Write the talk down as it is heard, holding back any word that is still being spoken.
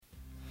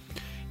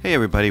Hey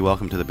everybody,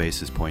 welcome to the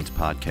Basis Points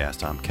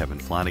Podcast. I'm Kevin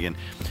Flanagan,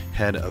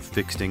 Head of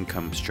Fixed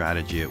Income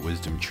Strategy at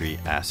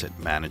WisdomTree Asset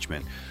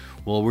Management.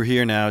 Well, we're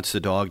here now. It's the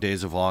dog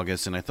days of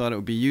August, and I thought it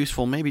would be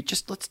useful. Maybe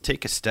just let's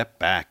take a step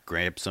back,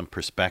 grab some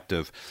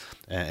perspective,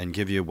 and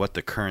give you what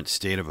the current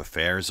state of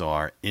affairs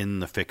are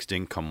in the fixed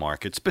income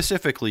market,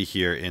 specifically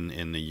here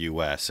in the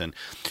U.S. And,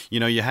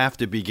 you have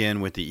to begin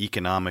with the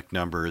economic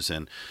numbers,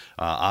 and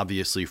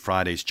obviously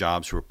Friday's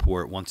jobs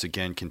report once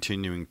again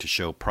continuing to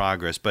show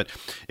progress. But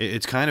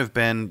it's kind of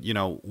been,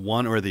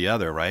 one or the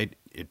other, right?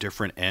 At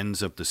different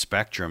ends of the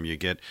spectrum. You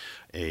get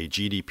a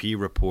GDP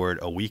report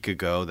a week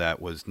ago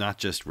that was not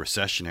just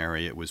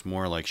recessionary, it was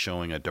more like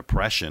showing a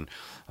depression,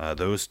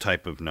 those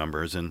type of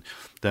numbers. And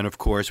then, of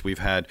course, we've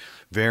had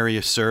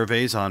various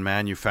surveys on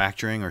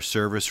manufacturing or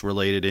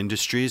service-related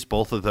industries,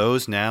 both of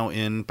those now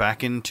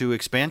back into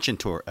expansion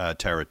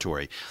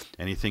territory.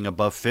 Anything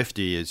above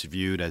 50 is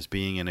viewed as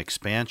being an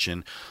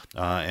expansion,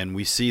 and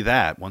we see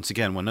that, once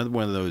again, another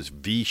one of those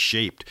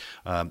V-shaped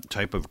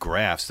type of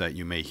graphs that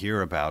you may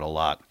hear about a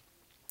lot.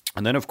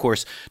 And then, of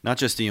course, not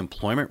just the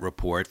employment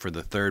report for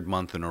the third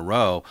month in a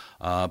row,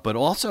 but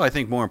also, I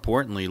think more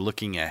importantly,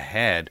 looking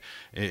ahead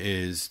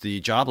is the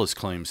jobless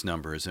claims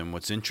numbers. And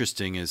what's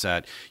interesting is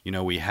that,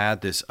 we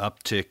had this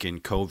uptick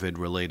in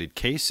COVID-related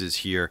cases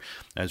here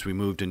as we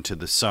moved into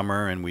the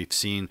summer, and we've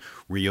seen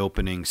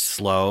reopening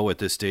slow at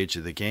this stage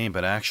of the game.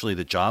 But actually,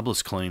 the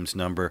jobless claims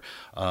number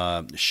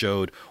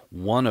showed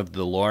one of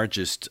the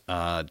largest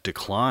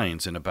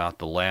declines in about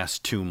the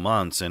last 2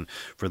 months. And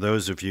for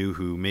those of you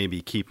who may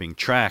be keeping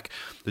track,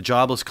 the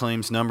jobless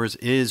claims numbers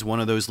is one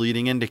of those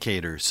leading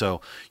indicators. So,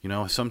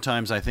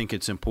 sometimes I think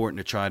it's important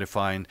to try to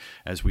find,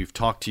 as we've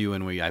talked to you,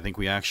 and I think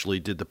we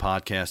actually did the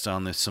podcast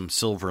on this, some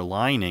silver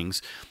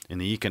linings in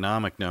the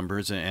economic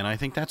numbers. And I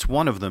think that's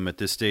one of them at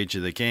this stage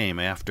of the game.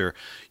 After,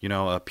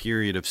 a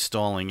period of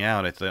stalling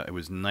out, I thought it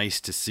was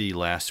nice to see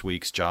last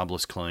week's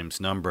jobless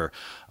claims number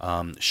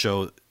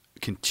show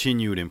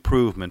continued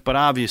improvement. But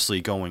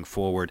obviously going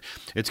forward,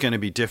 it's going to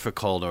be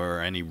difficult, or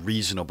any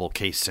reasonable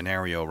case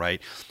scenario,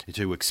 right,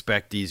 to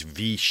expect these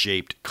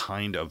V-shaped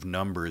kind of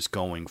numbers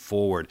going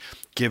forward,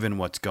 given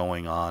what's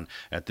going on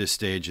at this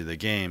stage of the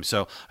game.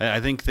 So I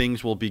think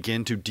things will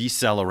begin to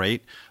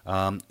decelerate.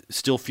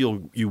 Still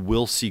feel you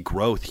will see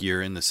growth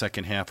here in the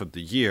second half of the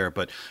year,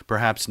 but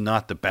perhaps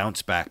not the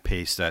bounce back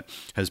pace that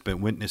has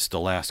been witnessed the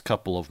last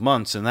couple of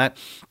months. And that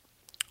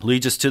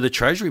leads us to the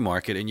Treasury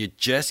market, and you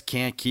just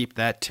can't keep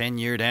that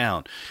 10-year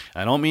down.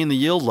 I don't mean the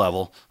yield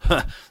level,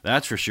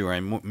 that's for sure.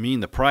 I mean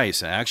the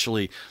price.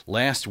 Actually,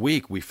 last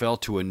week we fell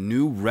to a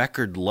new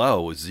record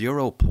low,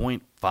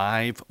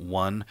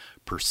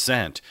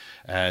 0.51%,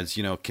 as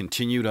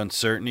continued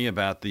uncertainty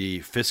about the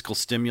fiscal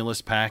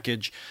stimulus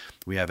package.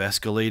 We have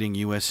escalating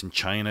U.S. and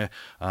China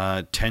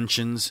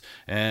tensions,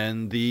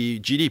 and the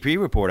GDP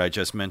report I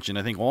just mentioned,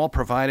 I think all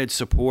provided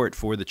support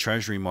for the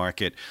Treasury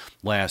market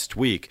last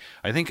week.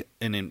 I think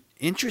an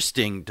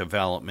interesting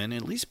development,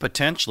 at least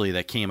potentially,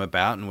 that came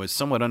about and was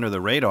somewhat under the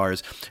radar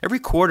is every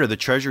quarter the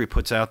Treasury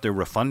puts out their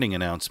refunding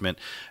announcement,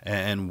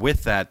 and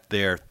with that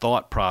their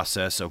thought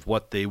process of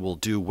what they will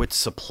do with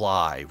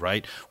supply,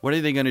 right? What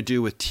are they going to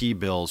do with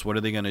T-bills? What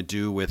are they going to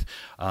do with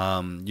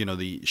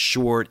the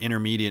short,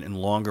 intermediate, and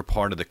longer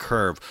part of the curve?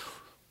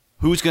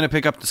 Who's going to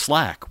pick up the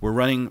slack? We're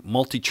running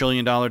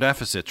multi-trillion-dollar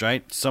deficits,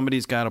 right?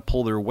 Somebody's got to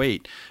pull their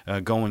weight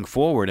going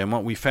forward. And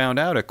what we found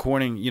out,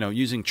 according,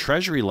 using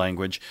Treasury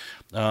language,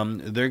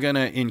 they're going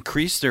to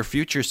increase their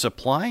future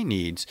supply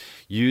needs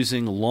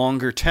using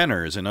longer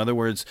tenors. In other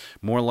words,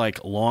 more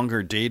like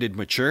longer dated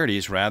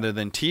maturities rather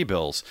than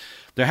T-bills.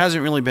 There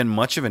hasn't really been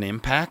much of an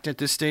impact at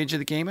this stage of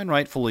the game, and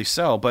rightfully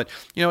so. But,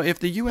 if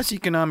the U.S.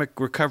 economic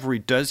recovery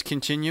does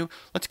continue,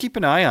 let's keep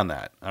an eye on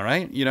that, all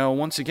right?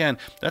 Once again,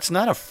 that's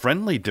not a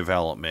friendly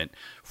development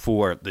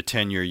for the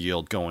 10-year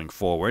yield going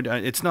forward.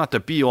 It's not the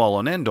be-all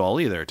and end-all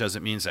either. It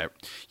doesn't mean that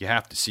you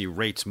have to see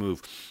rates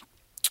move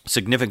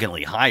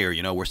significantly higher.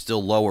 We're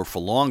still lower for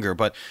longer,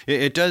 but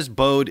it does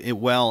bode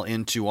well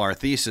into our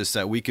thesis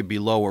that we could be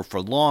lower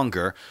for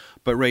longer,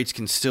 but rates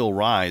can still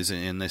rise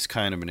in this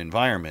kind of an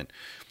environment.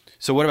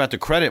 So what about the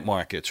credit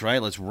markets,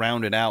 right? Let's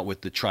round it out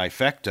with the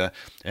trifecta.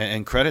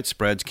 And credit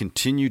spreads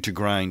continue to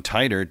grind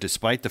tighter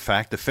despite the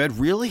fact the Fed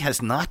really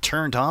has not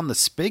turned on the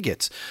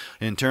spigots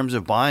in terms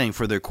of buying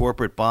for their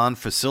corporate bond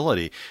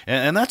facility.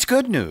 And that's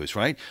good news,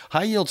 right?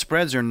 High yield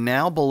spreads are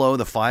now below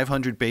the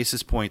 500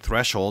 basis point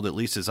threshold, at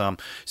least as I'm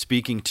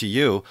speaking to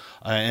you.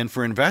 And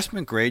for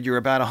investment grade, you're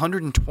about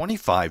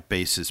 125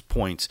 basis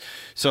points.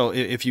 So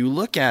if you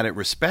look at it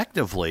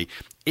respectively,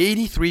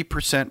 83%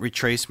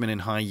 retracement in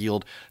high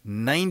yield,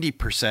 90%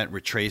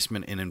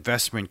 retracement in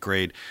investment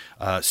grade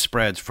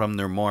spreads from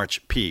their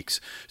March peaks.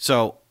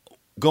 So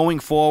going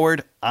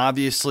forward,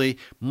 obviously,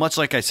 much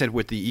like I said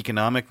with the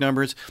economic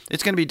numbers,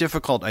 it's going to be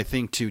difficult, I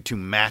think, to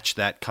match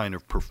that kind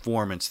of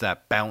performance,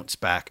 that bounce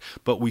back.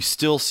 But we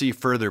still see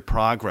further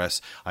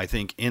progress, I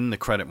think, in the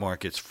credit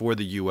markets for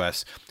the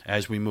U.S.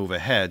 as we move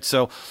ahead.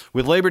 So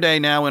with Labor Day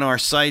now in our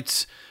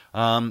sights,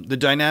 the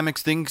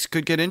dynamics, things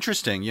could get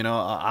interesting.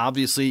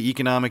 Obviously,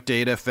 economic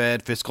data,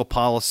 Fed, fiscal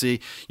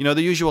policy,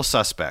 the usual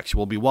suspects.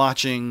 We'll be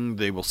watching.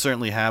 They will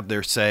certainly have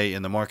their say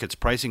in the market's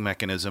pricing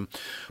mechanism.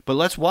 But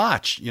let's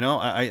watch.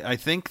 I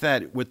think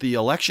that with the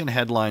election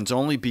headlines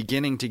only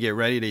beginning to get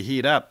ready to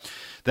heat up,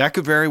 that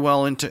could very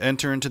well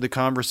enter into the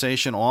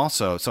conversation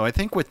also. So I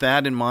think with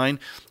that in mind,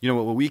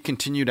 what we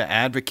continue to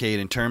advocate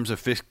in terms of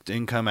fixed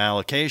income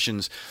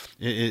allocations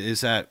is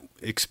that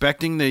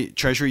expecting the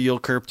Treasury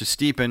yield curve to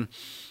steepen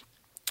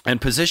and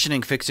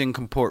positioning fixed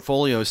income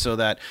portfolios so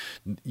that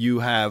you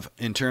have,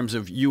 in terms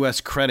of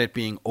U.S. credit,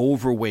 being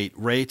overweight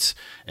rates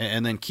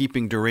and then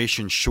keeping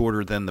duration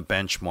shorter than the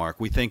benchmark.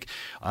 We think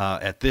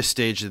at this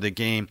stage of the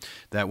game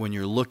that when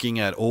you're looking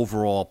at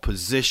overall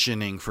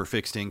positioning for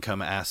fixed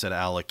income asset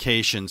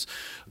allocations,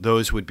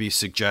 those would be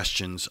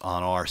suggestions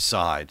on our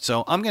side.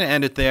 So I'm going to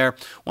end it there.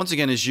 Once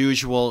again, as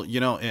usual,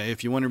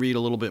 if you want to read a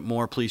little bit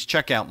more, please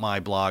check out my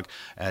blog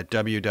at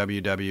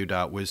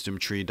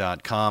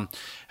www.wisdomtree.com.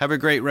 Have a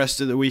great rest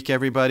of the week,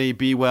 everybody.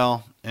 Be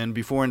well, and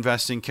before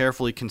investing,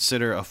 carefully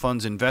consider a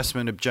fund's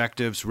investment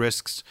objectives,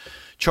 risks,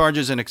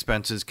 charges, and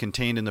expenses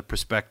contained in the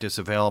prospectus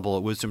available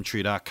at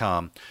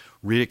wisdomtree.com.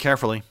 Read it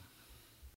carefully.